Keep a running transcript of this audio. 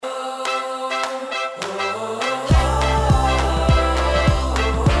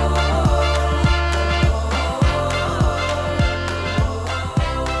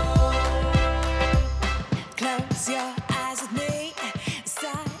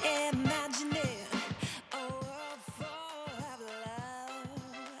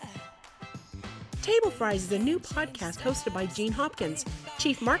Table Fries is a new podcast hosted by Jean Hopkins,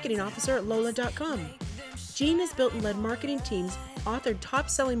 Chief Marketing Officer at Lola.com. Jean has built and led marketing teams, authored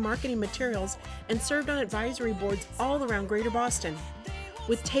top-selling marketing materials, and served on advisory boards all around Greater Boston.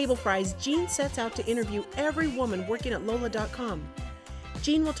 With Table Fries, Jean sets out to interview every woman working at Lola.com.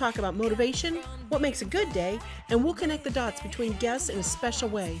 Jean will talk about motivation, what makes a good day, and we'll connect the dots between guests in a special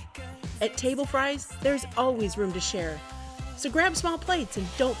way. At Table Fries, there's always room to share. So grab small plates and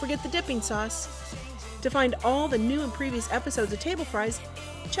don't forget the dipping sauce. To find all the new and previous episodes of Table Fries,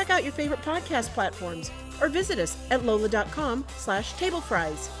 check out your favorite podcast platforms or visit us at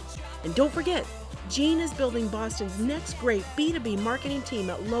lola.com/tablefries. And don't forget, Jean is building Boston's next great B2B marketing team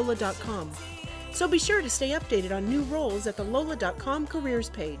at lola.com. So be sure to stay updated on new roles at the lola.com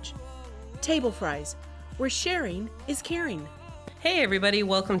careers page. Table Fries, where sharing is caring. Hey everybody,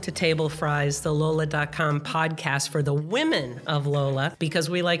 welcome to Table Fries, the Lola.com podcast for the women of Lola, because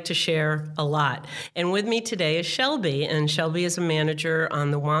we like to share a lot. And with me today is Shelby, and Shelby is a manager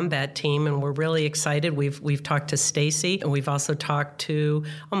on the Wombat team, and we're really excited. We've talked to Stacy, and we've also talked to,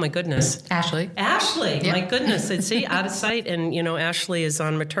 oh my goodness. Ashley, yep. My goodness, see, out of sight. And Ashley is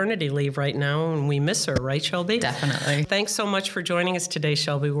on maternity leave right now, and we miss her, right, Shelby? Definitely. Thanks so much for joining us today,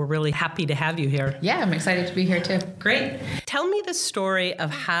 Shelby. We're really happy to have you here. Yeah, I'm excited to be here too. Great. Tell me the story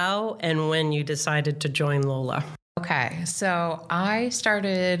of how and when you decided to join Lola. Okay, so I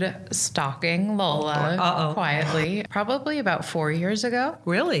started stalking Lola quietly probably about 4 years ago.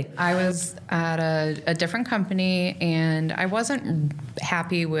 Really? I was at a different company and I wasn't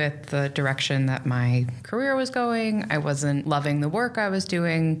happy with the direction that my career was going. I wasn't loving the work I was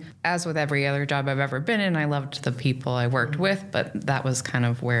doing. As with every other job I've ever been in, I loved the people I worked with, but that was kind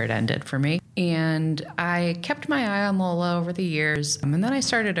of where it ended for me. And I kept my eye on Lola over the years, and then I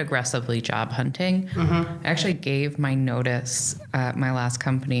started aggressively job hunting. I actually gave my notice at my last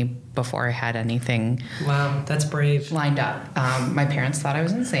company before I had anything. Wow, that's brave. Lined up. My parents thought I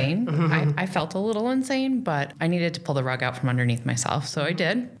was insane. I felt a little insane, but I needed to pull the rug out from underneath myself, so I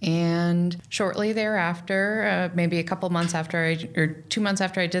did. And shortly thereafter, maybe a couple months after 2 months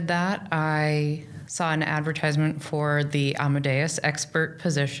after I did that, I saw an advertisement for the Amadeus expert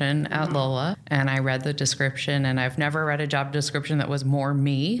position at Lola, and I read the description, and I've never read a job description that was more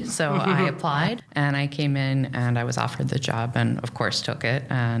me, so I applied, and I came in, and I was offered the job, and of course took it,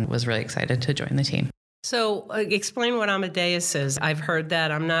 and was really excited to join the team. So explain what Amadeus is. I've heard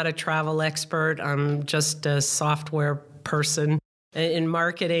that. I'm not a travel expert. I'm just a software person in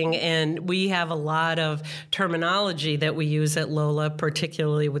marketing, and we have a lot of terminology that we use at Lola,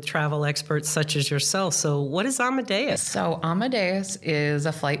 particularly with travel experts such as yourself. So what is Amadeus? So Amadeus is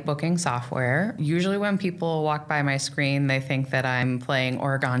a flight booking software. Usually when people walk by my screen, they think that I'm playing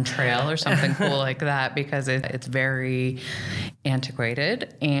Oregon Trail or something cool like that, because it's very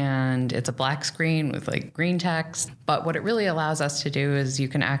antiquated and it's a black screen with like green text. But what it really allows us to do is you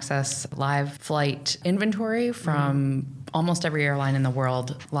can access live flight inventory from almost every airline in the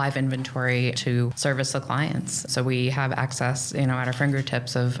world, live inventory to service the clients. So we have access, at our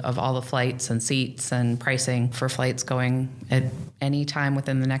fingertips of all the flights and seats and pricing for flights going at any time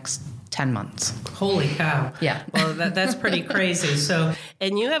within the next 10 months. Holy cow. Yeah. Well, that's pretty crazy. So,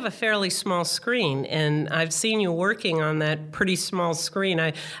 and you have a fairly small screen, and I've seen you working on that pretty small screen.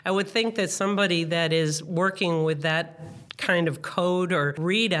 I would think that somebody that is working with that kind of code or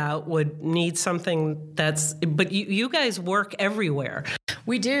readout would need something but you guys work everywhere.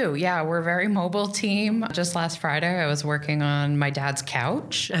 We do, yeah. We're a very mobile team. Just last Friday, I was working on my dad's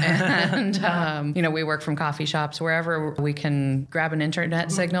couch, and we work from coffee shops. Wherever we can grab an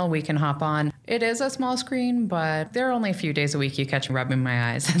internet signal, we can hop on. It is a small screen, but there are only a few days a week you catch me rubbing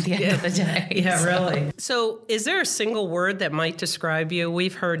my eyes at the end of the day. Yeah, really. So is there a single word that might describe you?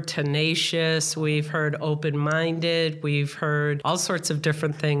 We've heard tenacious, we've heard open-minded, we've heard all sorts of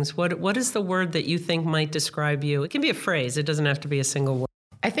different things. What is the word that you think might describe you? It can be a phrase. It doesn't have to be a single word.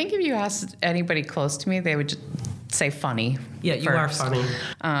 I think if you asked anybody close to me, they would just say funny. Yeah, you are funny.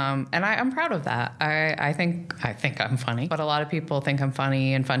 And I'm proud of that. I think I'm funny, but a lot of people think I'm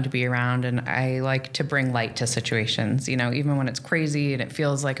funny and fun to be around, and I like to bring light to situations. Even when it's crazy and it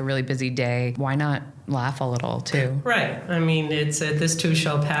feels like a really busy day, why not laugh a little too? Right. I mean, it's this too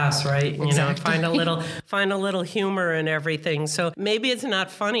shall pass, right? Exactly. Find a little humor in everything. So maybe it's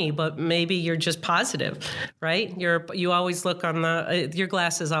not funny, but maybe you're just positive, right? You always look on your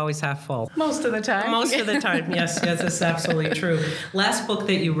glass is always half full. Most of the time. Most of the time, yes, it's absolutely true. Last book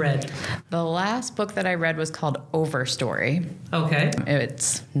that you read? The last book that I read was called Overstory. Okay.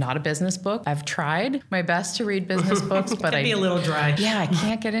 It's not a business book. I've tried my best to read business books, but Can be a little dry. Yeah, I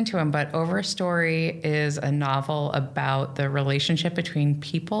can't get into them. But Overstory is a novel about the relationship between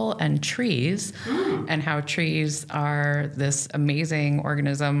people and trees and how trees are this amazing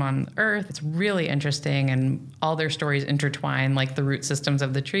organism on Earth. It's really interesting, and all their stories intertwine like the root systems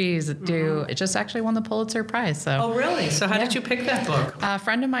of the trees do. It just actually won the Pulitzer Prize. So. Oh, really? So how did you pick that book? A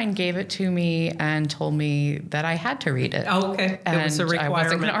friend of mine gave it to me and told me that I had to read it. Oh, okay. It was a requirement. I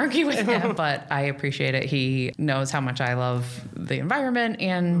wasn't going to argue with him, but I appreciate it. He knows how much I love the environment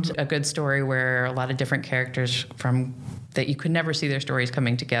and a good story where a lot of different characters from that you could never see their stories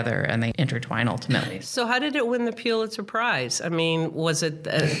coming together and they intertwine ultimately. So how did it win the Pulitzer Prize? I mean, was it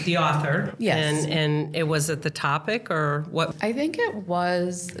the author? Yes. And it was it the topic or what? I think it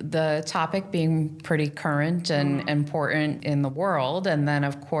was the topic being pretty current and important in the world. And then,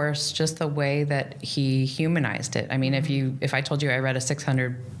 of course, just the way that he humanized it. I mean, if I told you I read a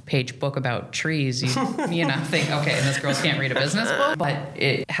 600-page book about trees, you think, okay, this girl can't read a business book. But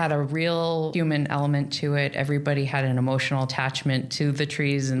it had a real human element to it. Everybody had an emotional attachment to the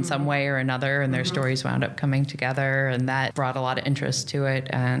trees in some way or another, and their stories wound up coming together, and that brought a lot of interest to it.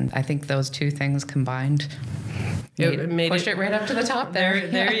 And I think those two things combined pushed it right up to the top there.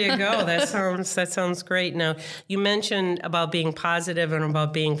 There you go. That sounds great. Now, you mentioned about being positive and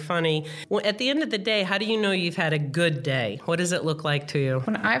about being funny. Well, at the end of the day, how do you know you've had a good day? What does it look like to you?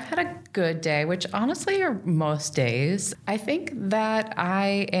 When I've had a good day, which honestly are most days, I think that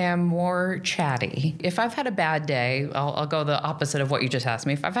I am more chatty. If I've had a bad day, I'll go the opposite of what you just asked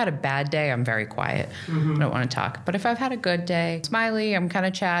me. If I've had a bad day, I'm very quiet. I don't want to talk. But if I've had a good day, smiley, I'm kind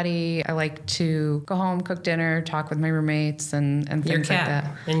of chatty. I like to go home, cook dinner, talk with my roommates and things like that.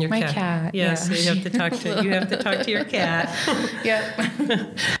 And your my cat. cat. Yes, yeah. you have to talk to your cat.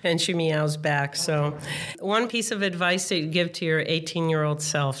 Yep. And she meows back. So, one piece of advice that you give to your 18-year-old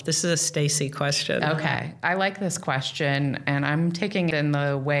self. This is a Stacy question. Okay. I like this question, and I'm taking it in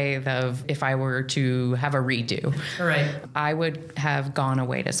the way of if I were to have a redo. All right. I would have gone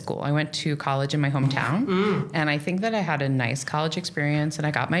away to school. I went to college in my hometown, and I think that I had a nice college experience, and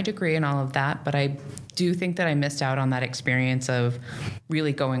I got my degree and all of that, but I do think that I missed out on that experience of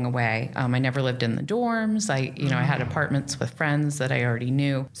really going away. I never lived in the dorms. I had apartments with friends that I already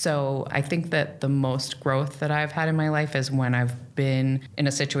knew. So I think that the most growth that I've had in my life is when I've been in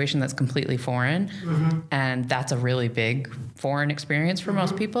a situation that's completely foreign. And that's a really big foreign experience for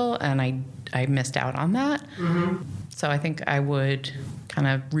most people. And I missed out on that. So I think I would kind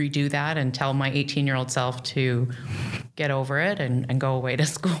of redo that and tell my 18-year-old self to get over it and go away to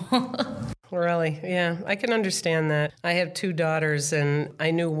school. Really? Yeah, I can understand that. I have two daughters, and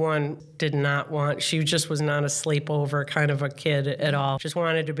I knew one did not want, she just was not a sleepover kind of a kid at all. Just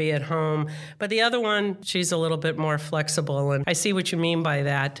wanted to be at home. But the other one, she's a little bit more flexible, and I see what you mean by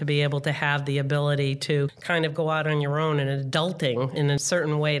that, to be able to have the ability to kind of go out on your own and adulting in a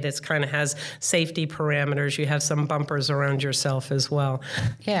certain way that's kind of has safety parameters. You have some bumpers around yourself as well.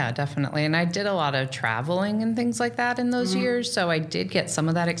 Yeah, definitely. And I did a lot of traveling and things like that in those years, so I did get some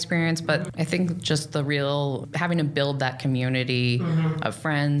of that experience, but I think just the real having to build that community of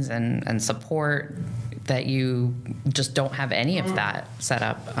friends and support that you just don't have any of that set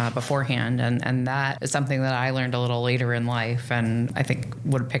up beforehand. And that is something that I learned a little later in life, and I think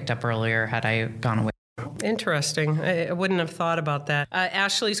would have picked up earlier had I gone away. Interesting. I wouldn't have thought about that.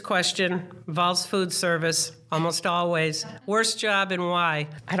 Ashley's question involves food service. Almost always. Worst job and why?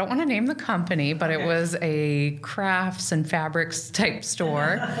 I don't want to name the company, but it was a crafts and fabrics type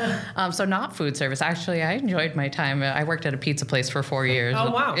store. So not food service. Actually, I enjoyed my time. I worked at a pizza place for 4 years.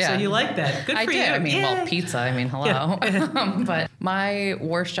 Oh, wow. Yeah. So you like that. Good for you. I did. I mean, well, pizza. I mean, hello. Yeah. But my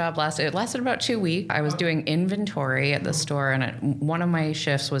worst job lasted about 2 weeks. I was doing inventory at the store, and one of my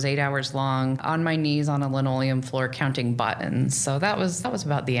shifts was 8 hours long, on my knees on a linoleum floor counting buttons. So that was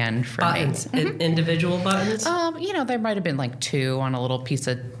about the end for buttons. me. Individual buttons? There might have been like 2 on a little piece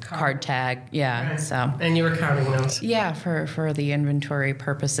of card tag. Yeah. Right. So. And you were counting those? Yeah, for the inventory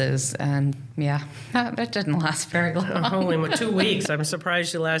purposes. And yeah, that didn't last very long. Only 2 weeks. I'm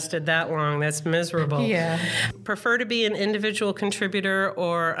surprised you lasted that long. That's miserable. Yeah. Prefer to be an individual contributor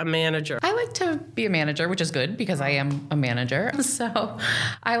or a manager? I like to be a manager, which is good because I am a manager. So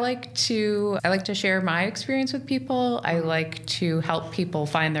I like to share my experience with people. I like to help people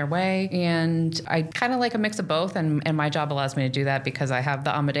find their way. And I kind of like a mix mix of both, and my job allows me to do that because I have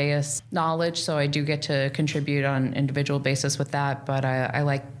the Amadeus knowledge, so I do get to contribute on an individual basis with that, but I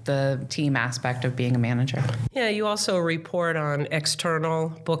like the team aspect of being a manager. Yeah, you also report on external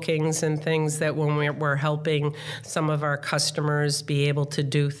bookings and things that when we're helping some of our customers be able to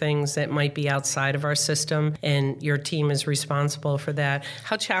do things that might be outside of our system, and your team is responsible for that.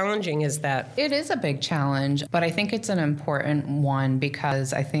 How challenging is that? It is a big challenge, but I think it's an important one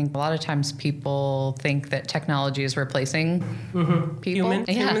because I think a lot of times people think that technology is replacing people.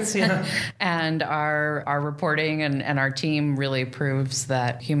 Humans, yeah. And our reporting and our team really proves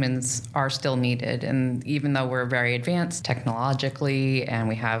that humans are still needed. And even though we're very advanced technologically and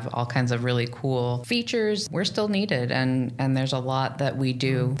we have all kinds of really cool features, we're still needed. And there's a lot that we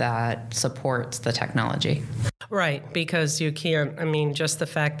do that supports the technology. Right, because you can't, just the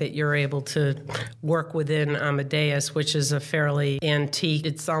fact that you're able to work within Amadeus, which is a fairly antique,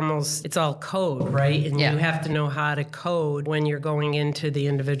 it's all code, right? And you have to know how to code when you're going into the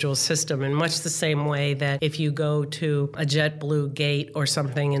individual system. In much the same way that if you go to a JetBlue gate or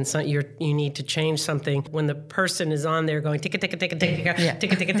something and you need to change something, when the person is on there going ticka ticka ticka ticka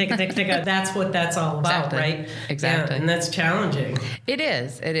ticka ticka ticka ticka ticka, that's what that's all about, right? Exactly. Yeah, and that's challenging. It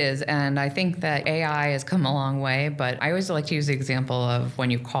is. And I think that AI has come a long way, but I always like to use the example of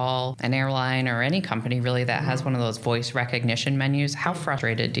when you call an airline or any company really that has one of those voice recognition menus, how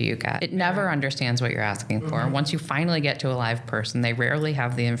frustrated do you get? It never understands what you're asking for. Once you finally get to a live person, they rarely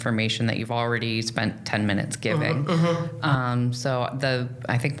have the information that you've already spent 10 minutes giving. So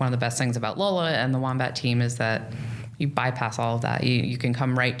I think one of the best things about Lola and the Wombat team is that you bypass all of that. You can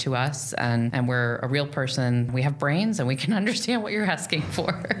come right to us, and we're a real person. We have brains, and we can understand what you're asking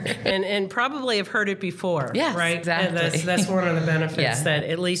for. and probably have heard it before, yes, right? Exactly. And that's one of the benefits, that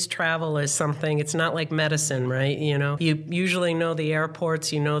at least travel is something. It's not like medicine, right? You usually know the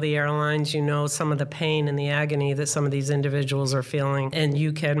airports, you know the airlines, you know some of the pain and the agony that some of these individuals are feeling, and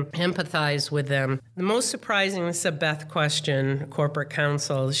you can empathize with them. The most surprising, this is a Beth question, corporate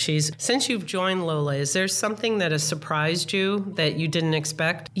counsel. Since you've joined Lola, is there something that has surprised you that you didn't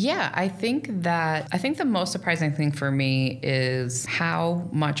expect? Yeah, I think the most surprising thing for me is how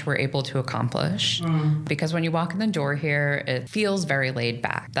much we're able to accomplish. Because when you walk in the door here, it feels very laid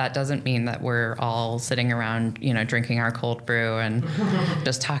back. That doesn't mean that we're all sitting around, drinking our cold brew and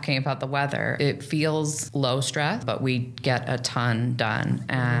just talking about the weather. It feels low stress, but we get a ton done.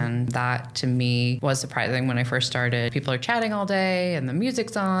 And that to me was surprising when I first started. People are chatting all day and the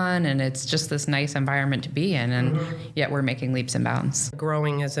music's on and it's just this nice environment to be in. And yet we're making leaps and bounds.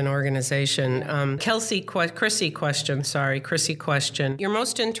 Growing as an organization. Chrissy question. Your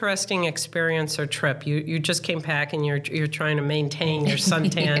most interesting experience or trip? You just came back and you're trying to maintain your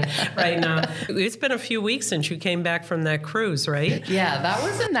suntan right now. It's been a few weeks since you came back from that cruise, right? Yeah, that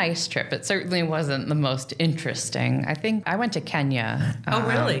was a nice trip. It certainly wasn't the most interesting. I think I went to Kenya. Oh,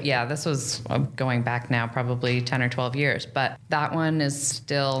 really? Yeah, this was going back now probably 10 or 12 years, but that one is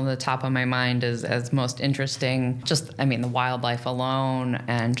still on the top of my mind as most interesting. The wildlife alone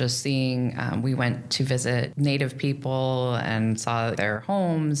and just seeing, we went to visit Native people and saw their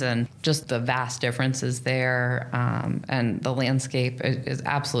homes and just the vast differences there. And the landscape is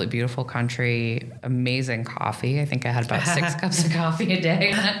absolutely beautiful country, amazing coffee. I think I had about 6 cups of coffee a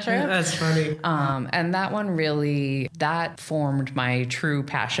day on that trip. That's funny. And that one really, that formed my true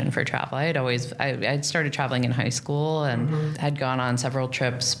passion for travel. I'd started traveling in high school and had gone on several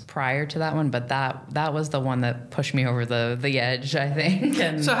trips prior to that one, but that was the one that pushed me over the edge, I think.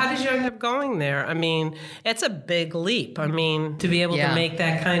 And so how did you end up going there? It's a big leap. To be able to make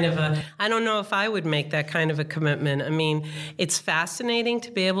that kind of I don't know if I would make that kind of a commitment. It's fascinating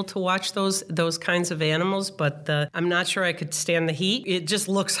to be able to watch those kinds of animals, but I'm not sure I could stand the heat. It just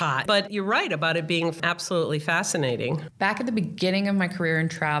looks hot. But you're right about it being absolutely fascinating. Back at the beginning of my career in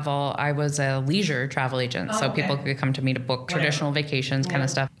travel, I was a leisure travel agent. So people could come to me to book traditional vacations kind of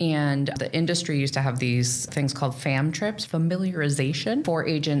stuff. And the industry used to have these things called FAM trips, familiarization, for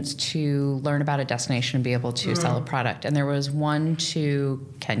agents to learn about a destination and be able to sell a product. And there was one to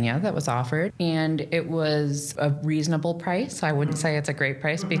Kenya that was offered, and it was a reasonable price. I wouldn't say it's a great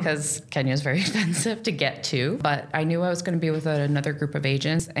price because Kenya is very expensive to get to, but I knew I was going to be with another group of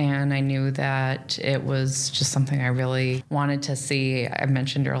agents, and I knew that it was just something I really wanted to see. I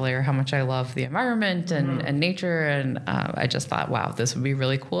mentioned earlier how much I love the environment and nature, and I just thought, wow, this would be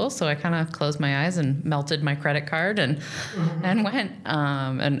really cool. So I kind of closed my eyes and melted my credit card and went.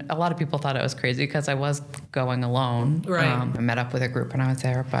 And a lot of people thought I was crazy because I was going alone. Right. I met up with a group when I was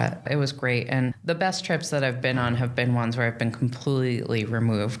there, but it was great. And the best trips that I've been on have been ones where I've been completely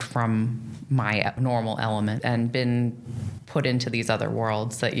removed from my normal element and been put into these other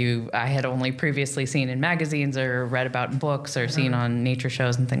worlds that I had only previously seen in magazines or read about in books or seen on nature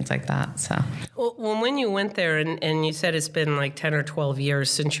shows and things like that. So, well, when you went there and you said it's been like 10 or 12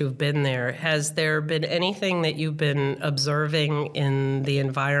 years since you've been there, has there been anything that you've been observing in the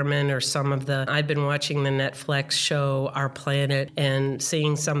environment or I've been watching the Netflix show Our Planet and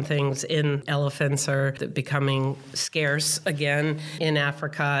seeing some things in elephants are becoming scarce again in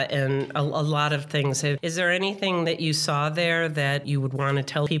Africa and a lot of things. Is there anything that you saw there that you would want to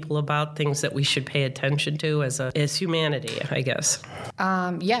tell people about, things that we should pay attention to as humanity, I guess?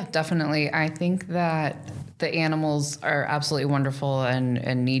 Yeah, definitely. I think that the animals are absolutely wonderful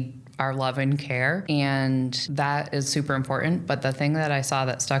and need our love and care, and that is super important. But the thing that I saw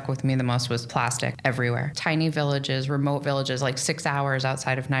that stuck with me the most was plastic everywhere. Tiny villages, remote villages, like 6 hours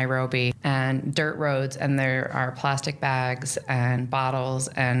outside of Nairobi, and dirt roads, and there are plastic bags and bottles,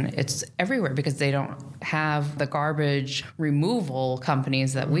 and it's everywhere because they don't have the garbage removal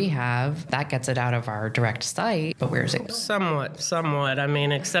companies that we have. That gets it out of our direct site, but where's it going? Somewhat. I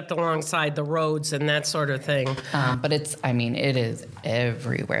mean, except alongside the roads and that sort of thing. But it is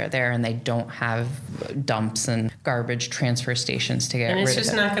everywhere there, and they don't have dumps and garbage transfer stations to get rid of it. And it's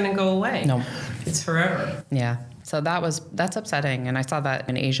just not going to go away. No. It's forever. Yeah. So that's upsetting, and I saw that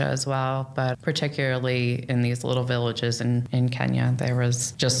in Asia as well, but particularly in these little villages in Kenya, there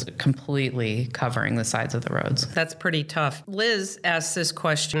was just completely covering the sides of the roads. That's pretty tough. Liz asked this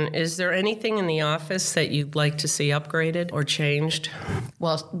question, is there anything in the office that you'd like to see upgraded or changed?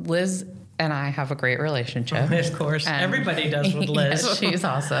 Well, Liz and I have a great relationship. Of course. Everybody does with Liz. Yes, she's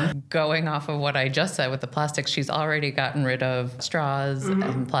awesome. Going off of what I just said with the plastics, she's already gotten rid of straws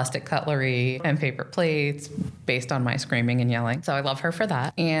and plastic cutlery and paper plates based on my screaming and yelling. So I love her for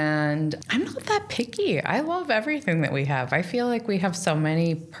that. And I'm not that picky. I love everything that we have. I feel like we have so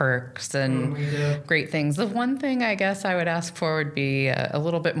many perks and great things. The one thing I guess I would ask for would be a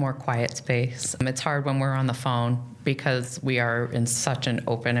little bit more quiet space. It's hard when we're on the phone because we are in such an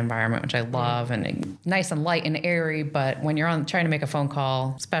open environment, which I love, and nice and light and airy. But when you're trying to make a phone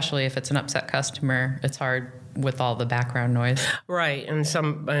call, especially if it's an upset customer, it's hard with all the background noise. Right. And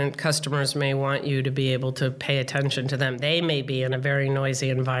some customers may want you to be able to pay attention to them. They may be in a very noisy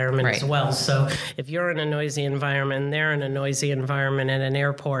environment as well. So if you're in a noisy environment and they're in a noisy environment at an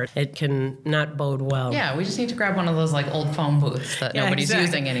airport, it can not bode well. Yeah, we just need to grab one of those like old phone booths that nobody's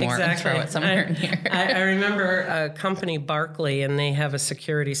using anymore and throw it somewhere in here. I remember a company, Barclay, and they have a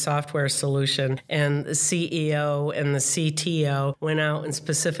security software solution, and the CEO and the CTO went out and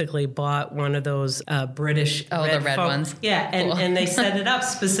specifically bought one of those British the red ones. Yeah, and they set it up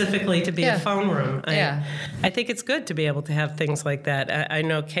specifically to be a phone room. I think it's good to be able to have things like that. I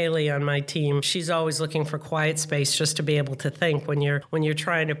know Kaylee on my team, she's always looking for quiet space just to be able to think. When you're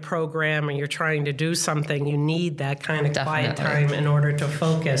trying to program or you're trying to do something, you need that kind of quiet time in order to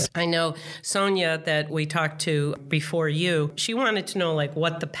focus. I know Sonia that we talked to before you, she wanted to know like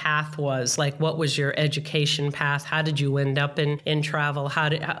what the path was, like what was your education path? How did you end up in travel? How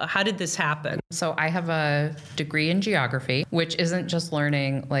did this happen? So I have a degree in geography, which isn't just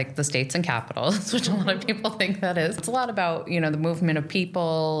learning like the states and capitals, which a lot of people think that is. It's a lot about, the movement of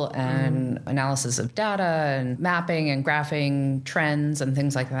people and analysis of data and mapping and graphing trends and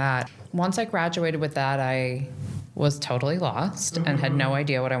things like that. Once I graduated with that, I was totally lost and had no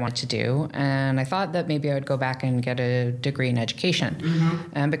idea what I wanted to do. And I thought that maybe I would go back and get a degree in education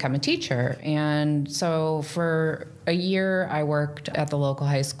and become a teacher. And so for a year, I worked at the local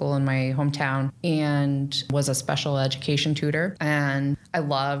high school in my hometown and was a special education tutor. And I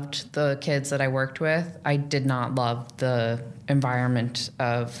loved the kids that I worked with. I did not love the environment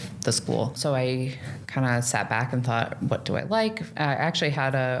of the school. So I kind of sat back and thought, what do I like? I actually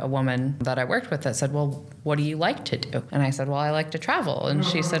had a woman that I worked with that said, well, what do you like to do? And I said, well, I like to travel. And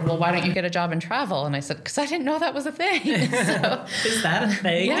she said, well, why don't you get a job in travel? And I said, because I didn't know that was a thing. So, is that a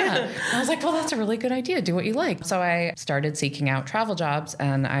thing? Yeah. I was like, well, that's a really good idea. Do what you like. So I started seeking out travel jobs.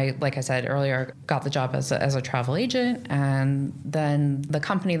 And I, like I said earlier, got the job as a travel agent. And then the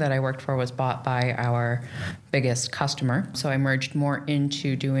company that I worked for was bought by our biggest customer. So I merged more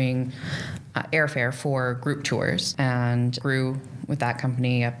into doing airfare for group tours and grew with that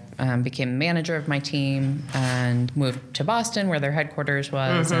company up, became manager of my team and moved to Boston where their headquarters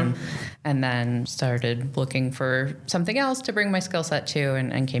was and then started looking for something else to bring my skill set to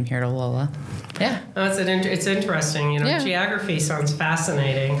and came here to Lola. Yeah. Oh, it's interesting. Geography sounds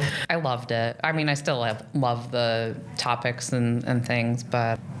fascinating. I loved it. I mean, I still love the topics and things,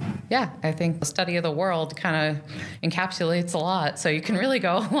 but I think the study of the world kind of encapsulates a lot. So you can really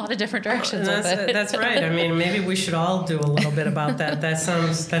go a lot of different directions with it. That's right. I mean, maybe we should all do a little bit about that. That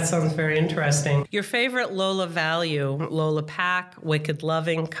sounds very interesting. Your favorite Lola value: Lola Pack, Wicked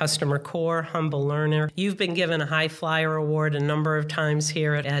Loving, Customer Core, Humble Learner. You've been given a High Flyer Award a number of times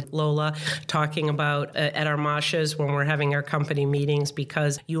here at Lola, talking about at our Mashas when we're having our company meetings,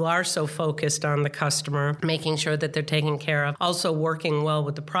 because you are so focused on the customer, making sure that they're taken care of, also working well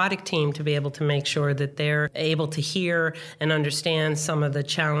with the product team to be able to make sure that they're able to hear and understand some of the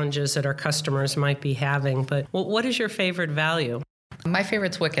challenges that our customers might be having. But what is your favorite value? My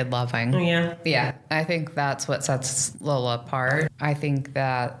favorite's Wicked Loving. Oh, yeah? Yeah, I think that's what sets Lola apart. I think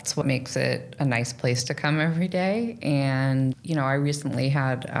that's what makes it a nice place to come every day. And, I recently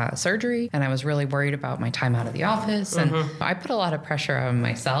had surgery, and I was really worried about my time out of the office. And I put a lot of pressure on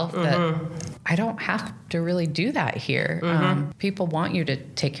myself that I don't have to really do that here. People want you to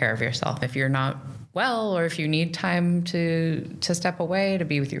take care of yourself. If you're not well, or if you need time to step away to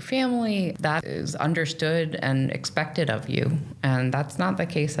be with your family, that is understood and expected of you. And that's not the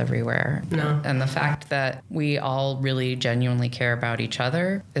case everywhere. No. And the fact that we all really genuinely care about each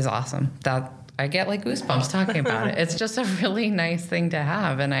other is awesome. That I get like goosebumps talking about it. It's just a really nice thing to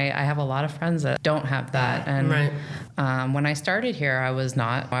have. And I have a lot of friends that don't have that. And right. When I started here, I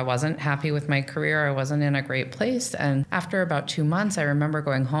wasn't happy with my career. I wasn't in a great place. And after about 2 months, I remember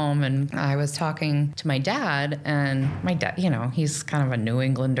going home and I was talking to my dad, and my dad, he's kind of a New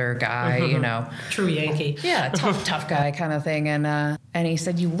Englander guy, True Yankee. Yeah, tough guy kind of thing. And he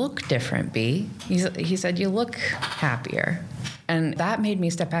said, "You look different, B." He said, "You look happier." And that made me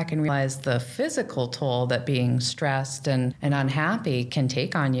step back and realize the physical toll that being stressed and unhappy can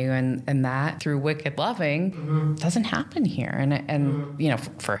take on you. And that through Wicked Loving doesn't happen here. And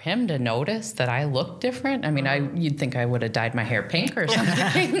for him to notice that I look different, I mean, you'd think I would have dyed my hair pink or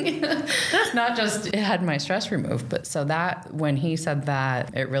something. Not just had my stress removed. But so that when he said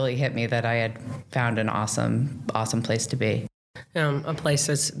that, it really hit me that I had found an awesome place to be. A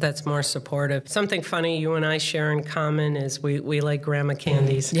place that's more supportive. Something funny you and I share in common is we like grandma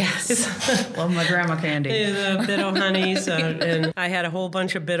candies. Yes. Love my grandma candy. The Bit-O Honeys. And I had a whole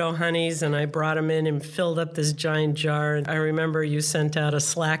bunch of Bit-O Honeys, and I brought them in and filled up this giant jar. And I remember you sent out a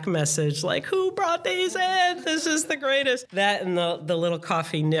Slack message like, "Who brought these in? This is the greatest." That and the little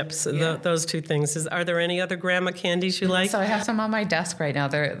coffee nips, those two things. Are there any other grandma candies you like? So I have some on my desk right now.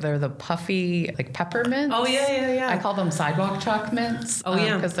 They're the puffy, like peppermints. Oh, yeah. I call them sidewalk chalk mints. Oh,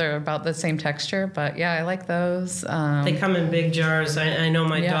 yeah. Because they're about the same texture. But yeah, I like those. They come in big jars. I know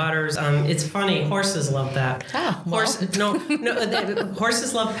my daughters. It's funny. Horses love that.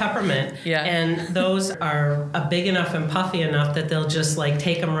 Horses love peppermint. Yeah. And those are big enough and puffy enough that they'll just like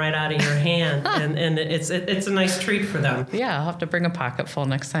take them right out of your hand. and it's a nice treat for them. Yeah, I'll have to bring a pocket full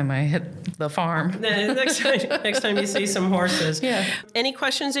next time I hit the farm. Next time you see some horses. Yeah. Any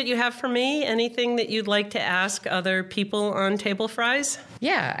questions that you have for me? Anything that you'd like to ask other people on Table Fries?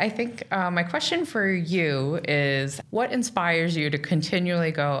 Yeah, I think my question for you is, what inspires you to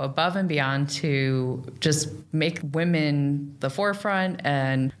continually go above and beyond to just make women the forefront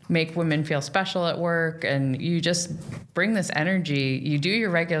and make women feel special at work? And you just bring this energy. You do your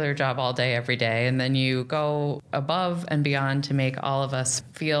regular job all day, every day, and then you go above and beyond to make all of us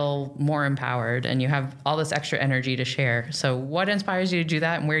feel more empowered, and you have all this extra energy to share. So what inspires you to do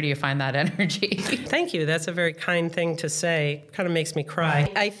that, and where do you find that energy? Thank you. That's a very kind thing to say. Kind of makes me cry.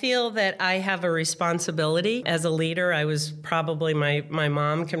 I feel that I have a responsibility as a leader. I was probably, my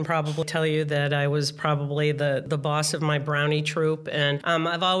mom can probably tell you that I was probably the boss of my brownie troop. And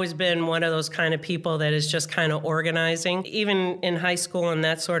I've always been one of those kind of people that is just kind of organizing. Even in high school and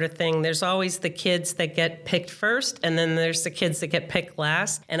that sort of thing, there's always the kids that get picked first, and then there's the kids that get picked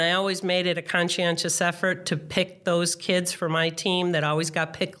last. And I always made it a conscientious effort to pick those kids for my team that always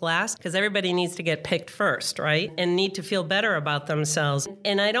got picked last, because everybody needs to get picked first, right? And need to feel better about themselves.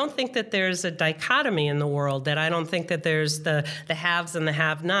 And I don't think that there's a dichotomy in the world, that I don't think that there's the haves and the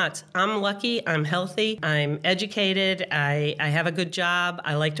have-nots. I'm lucky, I'm healthy, I'm educated, I have a good job,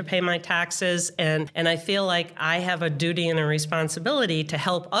 I like to pay my taxes, and I feel like I have a duty and a responsibility to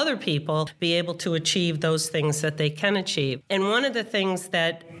help other people be able to achieve those things that they can achieve. And one of the things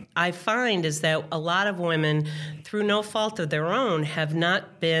that I find is that a lot of women, through no fault of their own, have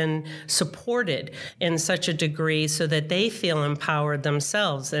not been supported in such a degree so that they feel empowered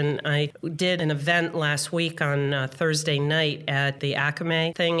themselves. And I did an event last week on Thursday night at the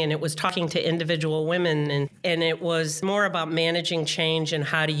Acme thing, and it was talking to individual women, and it was more about managing change and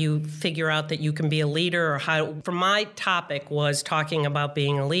how do you figure out that you can be a leader, or how, for my topic was talking about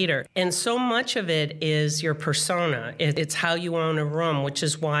being a leader. And so much of it is your persona. It's how you own a room, which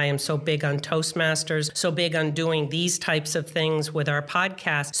is why why I'm so big on Toastmasters, so big on doing these types of things with our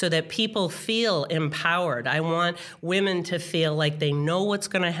podcast so that people feel empowered. I want women to feel like they know what's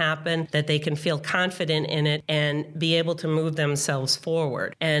going to happen, that they can feel confident in it and be able to move themselves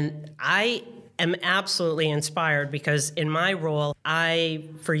forward. And I am absolutely inspired because in my role,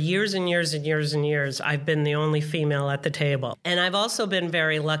 for years and years and years and years, I've been the only female at the table. And I've also been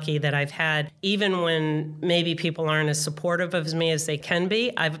very lucky that I've had, even when maybe people aren't as supportive of me as they can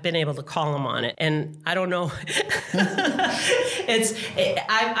be, I've been able to call them on it. And I don't know,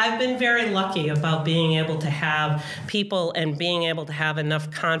 I've been very lucky about being able to have people and being able to have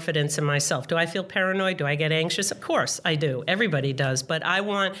enough confidence in myself. Do I feel paranoid? Do I get anxious? Of course I do. Everybody does. But I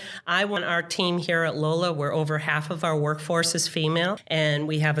want our team here at Lola, where over half of our workforce is female, and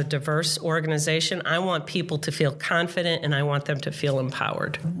we have a diverse organization. I want people to feel confident, and I want them to feel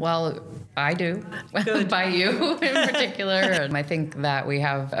empowered. Well, I do. Good. By you in particular. And I think that we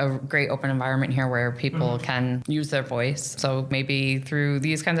have a great open environment here where people can use their voice. So maybe through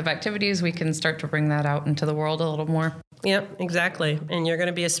these kinds of activities, we can start to bring that out into the world a little more. Yep, exactly. And you're going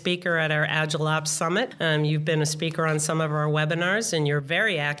to be a speaker at our Agile Ops Summit. You've been a speaker on some of our webinars, and you're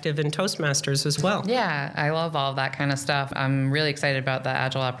very active in Toastmasters as well. Yeah, I love all that kind of stuff. I'm really excited about the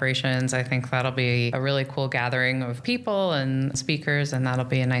Agile Operations. I think that'll be a really cool gathering of people and speakers, and that'll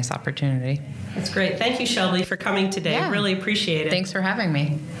be a nice opportunity. That's great. Thank you, Shelby, for coming today. Yeah. Really appreciate it. Thanks for having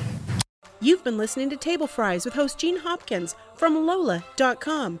me. You've been listening to Table Fries with host Jean Hopkins from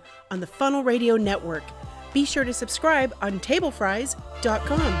Lola.com on the Funnel Radio Network. Be sure to subscribe on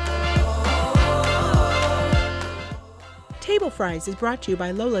TableFries.com. Table Fries is brought to you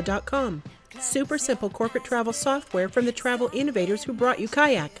by Lola.com. Super simple corporate travel software from the travel innovators who brought you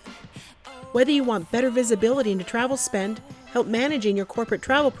Kayak. Whether you want better visibility into travel spend, help managing your corporate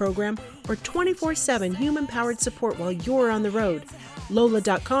travel program, or 24/7 human-powered support while you're on the road,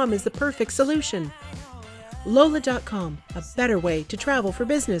 Lola.com is the perfect solution. Lola.com, a better way to travel for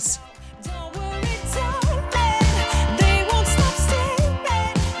business.